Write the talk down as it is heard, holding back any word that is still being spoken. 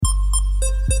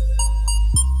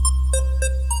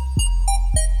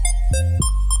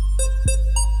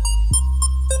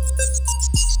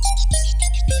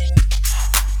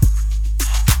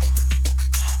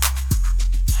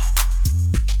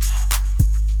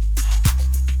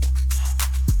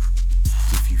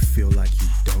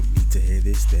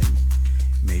this, then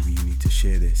maybe you need to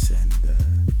share this. And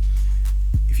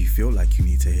if you feel like you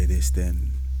need to hear this,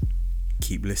 then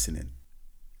keep listening.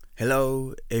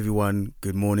 Hello, everyone.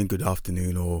 Good morning, good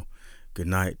afternoon, or good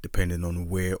night, depending on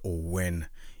where or when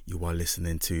you are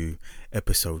listening to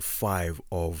episode 5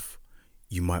 of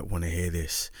You Might Want to Hear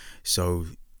This. So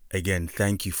again,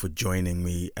 thank you for joining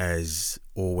me as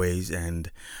always,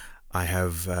 and I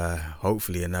have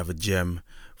hopefully another gem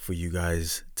for you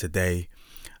guys today.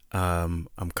 I'm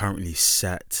currently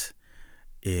sat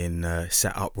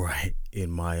upright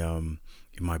in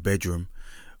my bedroom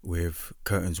with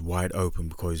curtains wide open,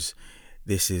 because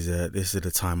this is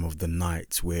the time of the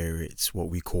night where it's what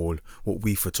we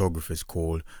photographers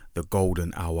call the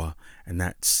golden hour, and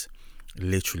that's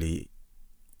literally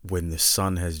when the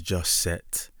sun has just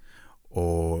set,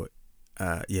 when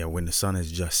the sun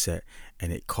has just set,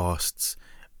 and it casts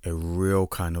a real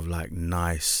kind of like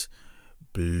nice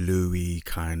bluey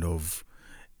kind of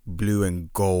blue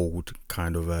and gold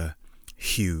kind of a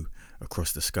hue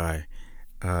across the sky,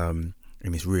 and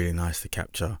it's really nice to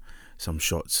capture some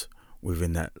shots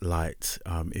within that light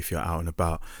if you're out and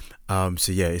about.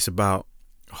 So yeah, it's about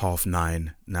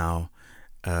 9:30 now.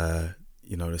 The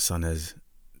sun has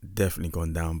definitely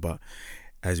gone down, but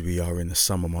as we are in the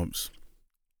summer months,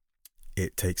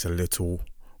 it takes a little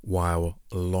while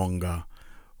longer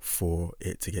for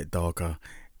it to get darker,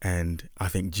 and I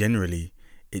think generally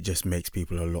it just makes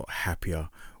people a lot happier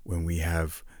when we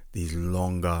have these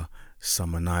longer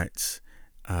summer nights,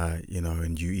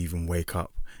 and you even wake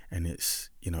up and it's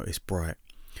bright,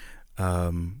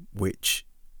 which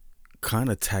kind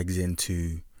of tags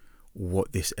into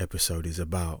what this episode is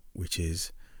about, which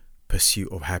is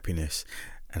pursuit of happiness.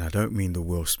 And I don't mean the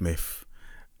Will Smith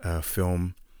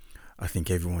film. I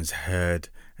think everyone's heard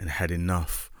and had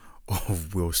enough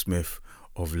of Will Smith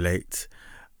of late.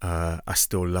 I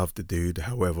still love the dude.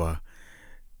 However,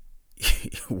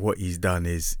 what he's done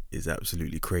is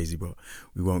absolutely crazy, but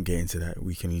we won't get into that.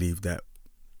 We can leave that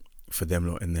for them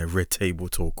lot in their red table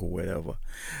talk or whatever.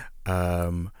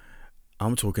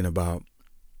 I'm talking about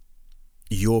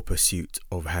your pursuit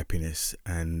of happiness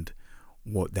and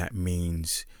what that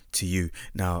means to you.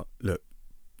 Now, look,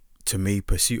 to me,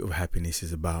 pursuit of happiness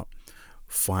is about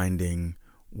finding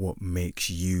what makes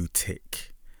you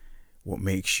tick, what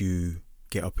makes you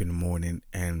get up in the morning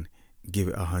and give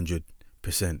it 100%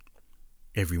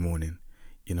 every morning,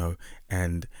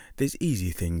 and there's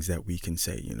easy things that we can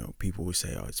say. People will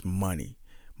say, oh, it's money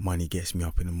gets me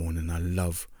up in the morning, I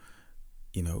love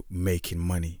making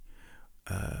money,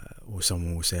 or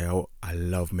someone will say, oh, I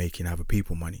love making other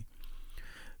people money.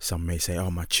 Some may say,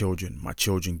 oh, my children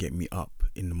get me up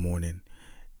in the morning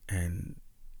and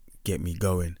get me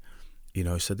going,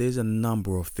 so there's a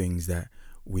number of things that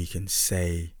we can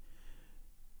say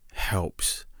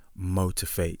helps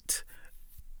motivate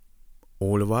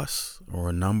all of us, or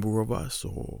a number of us,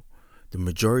 or the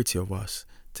majority of us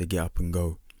to get up and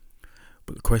go.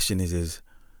 But the question is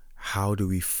how do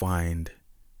we find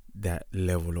that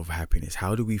level of happiness?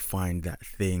 How do we find that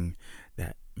thing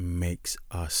that makes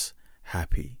us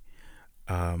happy?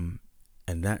 And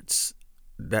that's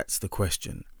the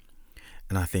question.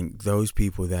 And I think those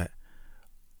people that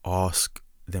ask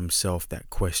themselves that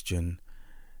question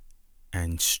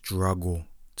and struggle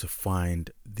to find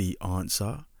the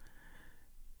answer,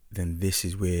 then this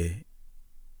is where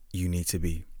you need to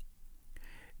be.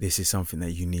 This is something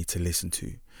that you need to listen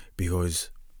to, because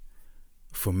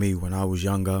for me, when I was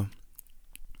younger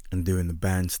and doing the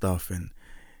band stuff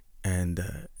and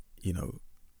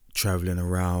traveling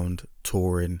around,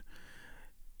 touring,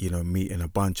 meeting a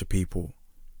bunch of people,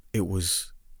 it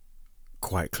was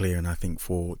quite clear, and I think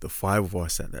for the 5 of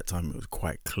us at that time, it was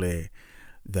quite clear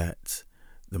that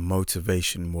the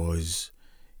motivation was,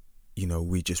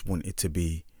 we just wanted to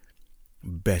be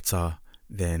better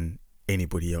than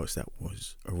anybody else that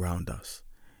was around us.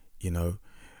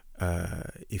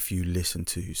 If you listen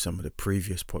to some of the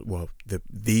previous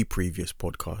the previous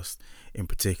podcast in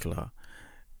particular,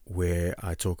 where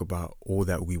I talk about all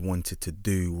that we wanted to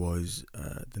do was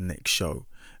the next show,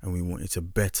 and we wanted to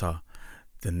better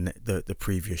the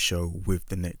previous show with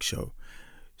the next show.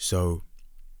 So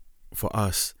for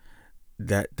us,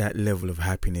 that level of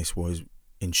happiness was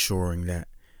ensuring that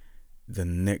the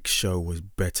next show was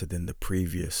better than the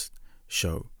previous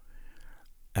show.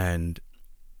 And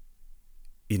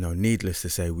needless to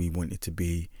say, we wanted to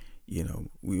be,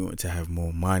 we wanted to have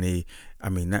more money. I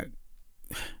mean,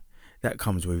 that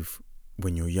comes with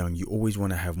when you're young. You always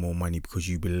want to have more money because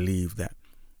you believe that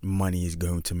money is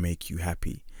going to make you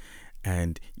happy.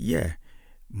 And yeah,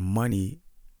 money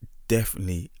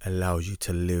definitely allows you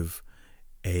to live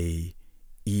a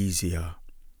easier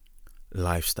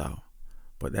lifestyle.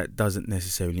 but that doesn't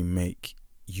necessarily make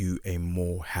you a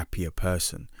more happier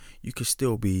person. You could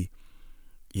still be,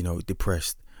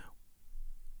 depressed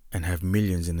and have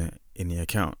millions in the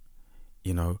account,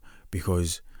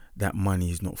 because that money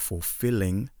is not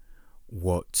fulfilling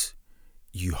what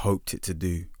you hoped it to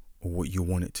do or what you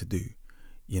want it to do.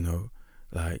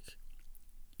 Like,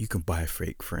 you can buy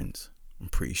fake friends. I'm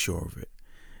pretty sure of it.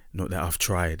 Not that I've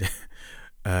tried.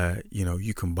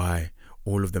 You can buy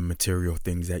all of the material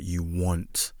things that you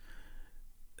want.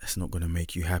 That's not going to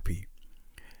make you happy.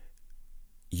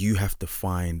 You have to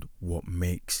find what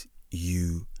makes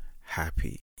you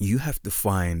happy. You have to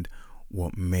find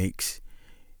what makes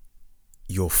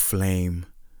your flame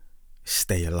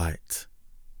stay alight.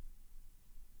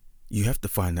 You have to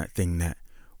find that thing that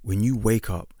when you wake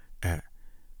up at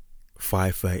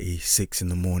 5:30, 6 in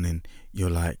the morning, you're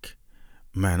like,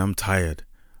 man, I'm tired,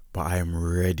 but I am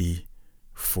ready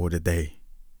for the day.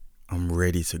 I'm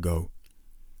ready to go.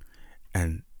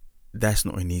 And that's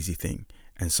not an easy thing.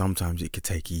 And sometimes it could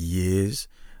take years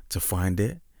to find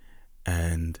it.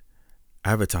 And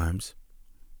other times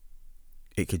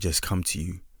it could just come to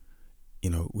you,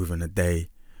 within a day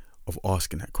of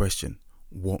asking that question.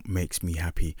 What makes me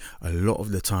happy? A lot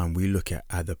of the time we look at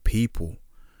other people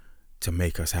to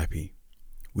make us happy.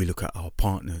 We look at our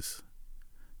partners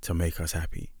to make us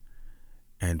happy.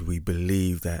 And we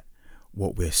believe that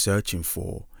what we're searching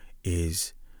for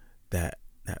is that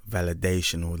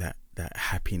validation or that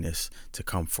happiness to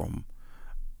come from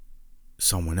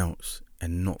someone else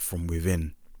and not from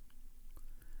within.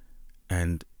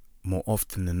 And more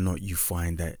often than not, you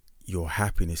find that your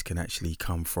happiness can actually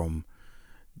come from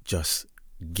just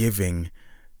giving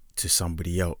to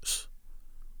somebody else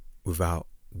without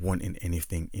wanting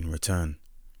anything in return.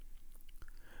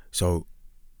 So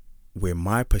where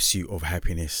my pursuit of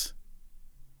happiness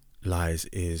lies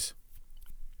is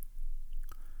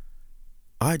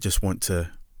I just want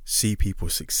to see people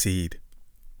succeed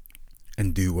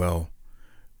and do well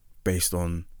based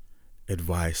on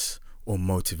advice or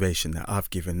motivation that I've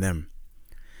given them.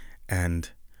 And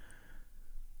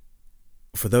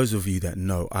for those of you that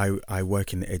know, I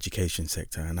work in the education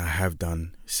sector, and I have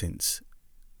done since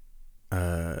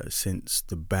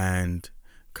the band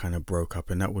kind of broke up,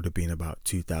 and that would have been about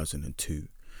 2002.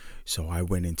 So I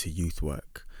went into youth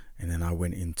work, and then I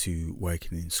went into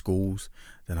working in schools,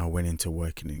 then I went into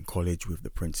working in college with the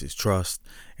Prince's Trust,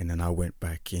 and then I went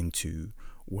back into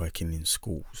working in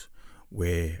schools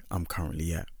where I'm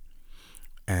currently at.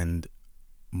 And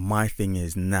my thing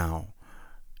is now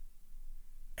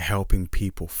helping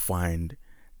people find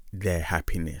their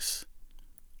happiness,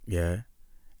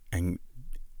 and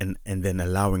then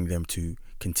allowing them to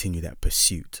continue that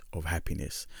pursuit of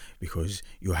happiness, because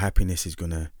your happiness is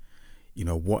gonna,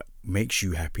 what makes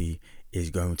you happy is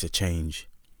going to change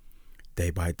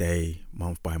day by day,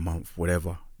 month by month,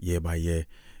 whatever, year by year.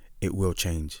 It will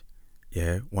change.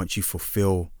 Once you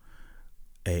fulfill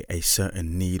a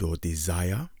certain need or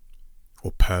desire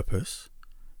or purpose,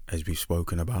 as we've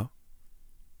spoken about,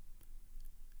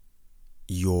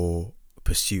 your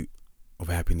pursuit of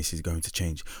happiness is going to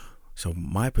change. So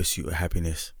my pursuit of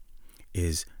happiness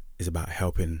is about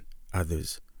helping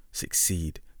others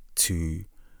succeed to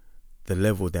the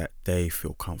level that they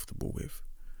feel comfortable with.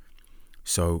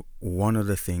 So one of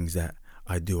the things that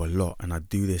I do a lot, and I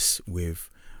do this with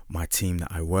my team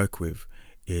that I work with,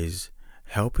 is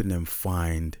helping them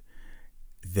find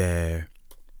their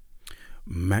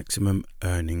maximum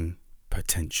earning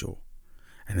potential.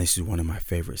 And this is one of my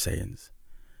favorite sayings.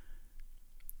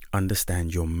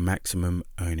 Understand your maximum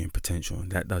earning potential.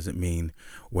 And that doesn't mean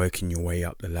working your way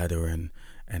up the ladder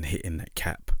and hitting that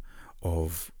cap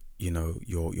of,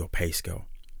 your pay scale.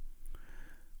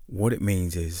 What it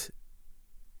means is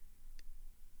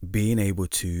being able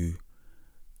to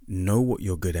know what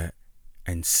you're good at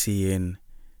and seeing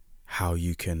how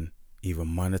you can either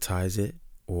monetize it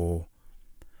or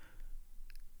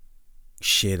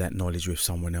share that knowledge with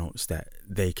someone else that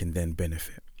they can then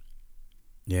benefit.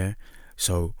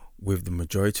 So with the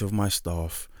majority of my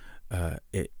staff,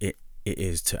 it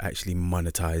is to actually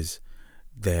monetize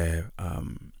their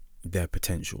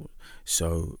potential.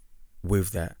 So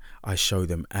with that, I show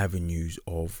them avenues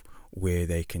of where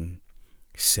they can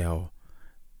sell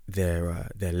their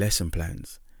lesson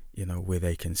plans, where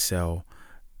they can sell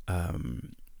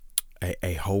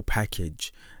a whole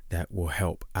package that will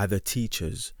help other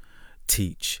teachers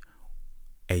teach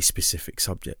a specific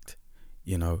subject.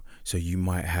 So you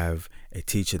might have a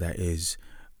teacher that is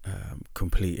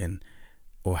completing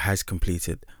or has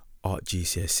completed art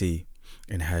GCSE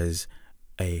and has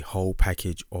a whole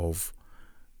package of,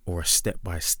 or a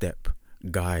step-by-step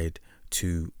guide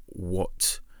to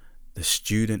what the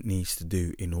student needs to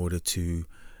do in order to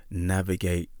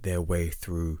navigate their way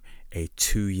through a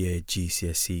 2-year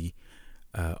GCSE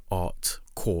art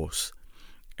course.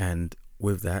 And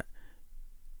with that,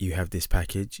 you have this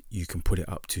package. You can put it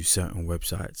up to certain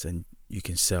websites and you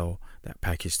can sell that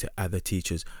package to other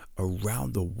teachers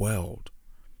around the world,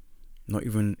 not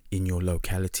even in your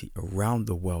locality, around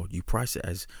the world. You price it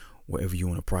as whatever you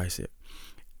want to price it,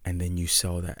 and then you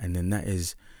sell that, and then that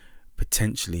is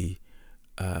potentially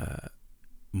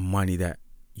money that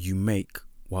you make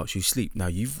whilst you sleep. Now,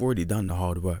 you've already done the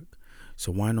hard work,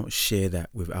 so why not share that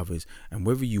with others? And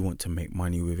whether you want to make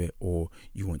money with it or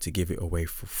you want to give it away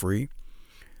for free,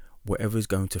 whatever's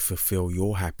going to fulfill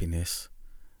your happiness,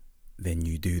 then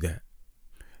you do that.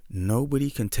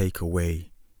 Nobody can take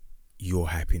away your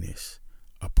happiness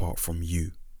apart from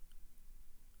you.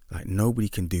 Like, nobody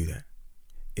can do that.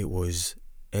 It was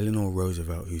Eleanor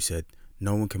Roosevelt who said,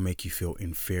 "No one can make you feel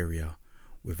inferior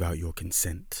without your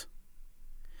consent."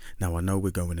 Now, I know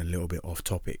we're going a little bit off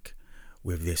topic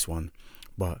with this one,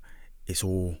 but it's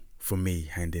all, for me,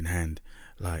 hand in hand.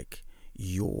 Like,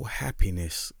 your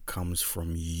happiness comes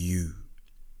from you.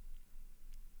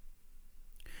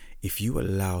 If you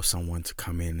allow someone to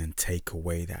come in and take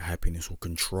away that happiness or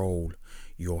control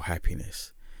your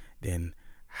happiness, then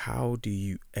how do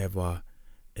you ever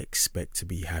expect to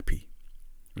be happy?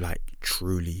 Like,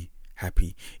 truly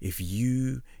happy? If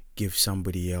you give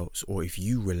somebody else, or if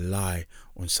you rely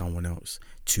on someone else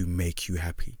to make you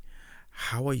happy,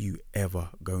 how are you ever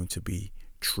going to be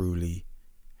truly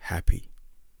happy?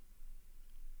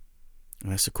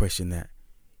 And that's a question that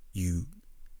you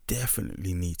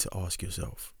definitely need to ask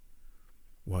yourself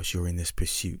whilst you're in this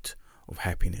pursuit of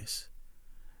happiness.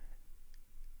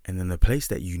 And then the place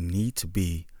that you need to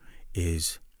be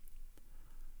is,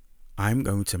 I'm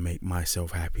going to make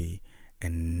myself happy,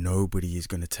 and nobody is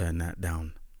going to turn that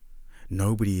down.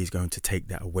 Nobody is going to take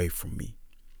that away from me.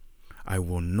 I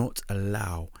will not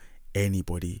allow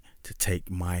anybody to take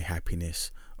my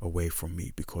happiness away from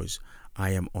me, because I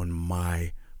am on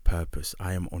my purpose.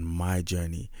 I am on my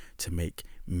journey to make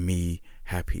me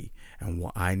happy. And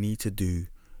what I need to do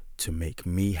to make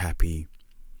me happy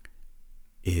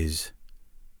is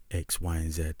X, Y,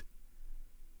 and Z.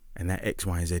 And that X,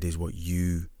 Y, and Z is what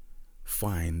you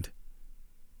find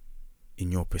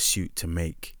in your pursuit to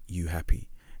make you happy.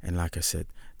 And like I said,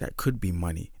 that could be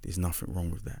money. There's nothing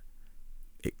wrong with that.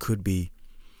 It could be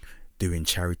doing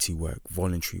charity work,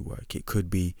 voluntary work. It could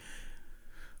be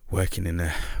working in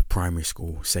a primary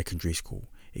school, secondary school.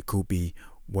 It could be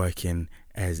working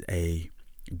as a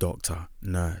doctor,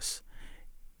 nurse.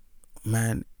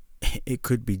 Man, it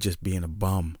could be just being a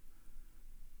bum.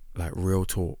 Like, real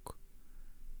talk.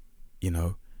 You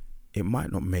know, it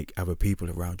might not make other people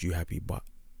around you happy, but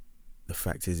the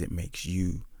fact is, it makes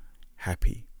you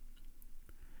happy.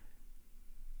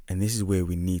 And this is where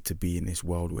we need to be in this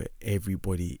world, where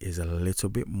everybody is a little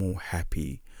bit more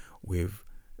happy with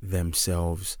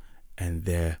themselves and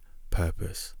their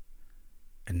purpose,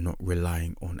 and not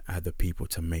relying on other people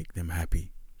to make them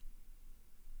happy.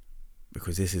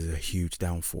 Because this is a huge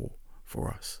downfall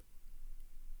for us.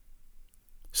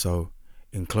 So,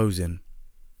 in closing,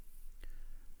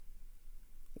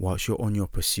 whilst you're on your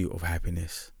pursuit of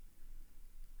happiness,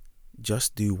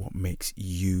 just do what makes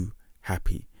you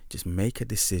happy. Just make a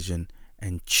decision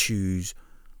and choose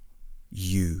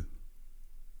you.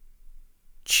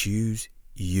 Choose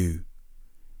you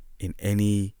in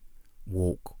any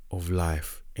walk of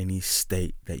life, any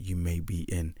state that you may be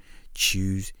in.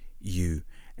 Choose you,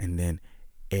 and then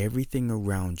everything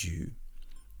around you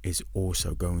is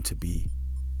also going to be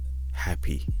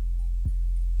happy,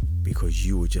 because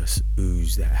you will just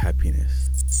ooze that happiness.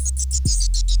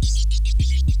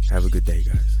 Have a good day,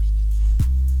 guys.